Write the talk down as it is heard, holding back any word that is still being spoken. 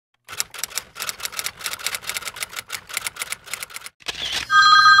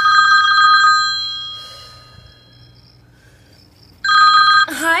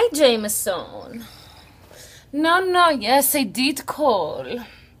Jameson. No, yes, I did call.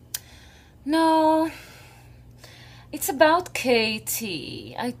 No, it's about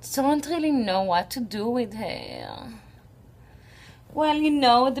Katie. I don't really know what to do with her. Well, you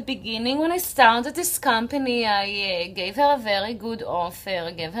know, at the beginning when I started this company, I gave her a very good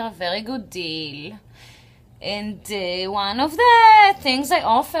offer, gave her a very good deal. And one of the things I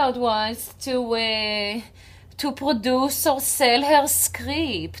offered was to produce or sell her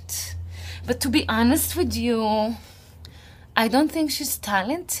script. But to be honest with you, I don't think she's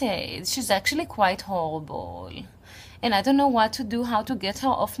talented. She's actually quite horrible. And I don't know what to do, how to get her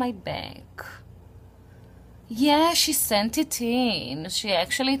off my back. Yeah, she sent it in. She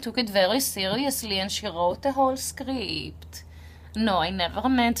actually took it very seriously and she wrote the whole script. No, I never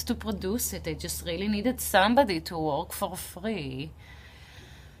meant to produce it. I just really needed somebody to work for free.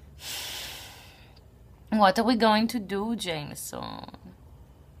 What are we going to do, Jameson?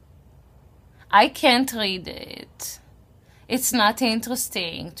 I can't read it. It's not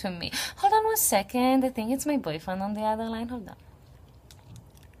interesting to me. Hold on 1 second. I think it's my boyfriend on the other line. Hold on.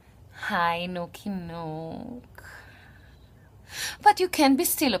 Hi, Nookinook. But you can't be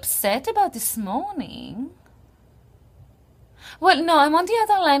still upset about this morning. Well, no, I'm on the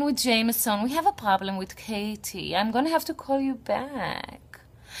other line with Jameson. We have a problem with Katie. I'm gonna have to call you back.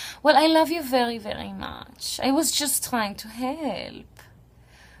 Well, I love you very, very much. I was just trying to help.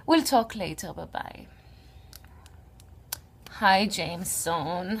 We'll talk later. Bye-bye. Hi,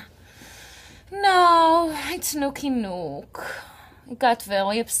 Jameson. No, it's Nookinook. He got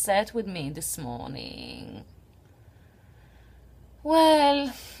very upset with me this morning.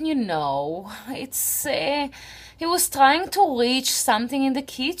 Well, you know, he was trying to reach something in the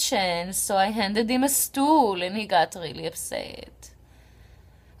kitchen, so I handed him a stool and he got really upset.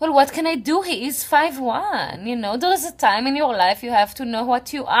 Well, what can I do? He is 5'1". You know, there is a time in your life you have to know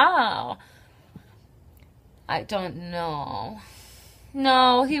what you are. I don't know.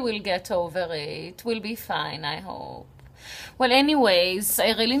 No, he will get over it. We'll be fine, I hope. Well, anyways,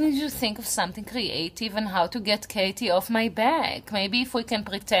 I really need you to think of something creative and how to get Katie off my back. Maybe if we can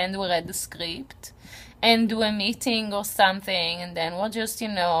pretend we read the script and do a meeting or something, and then we'll just, you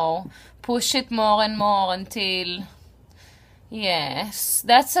know, push it more and more until... Yes,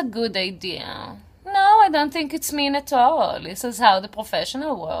 that's a good idea. No, I don't think it's mean at all. This is how the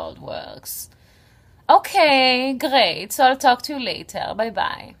professional world works. Okay, great. So I'll talk to you later.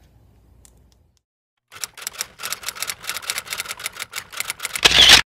 Bye-bye.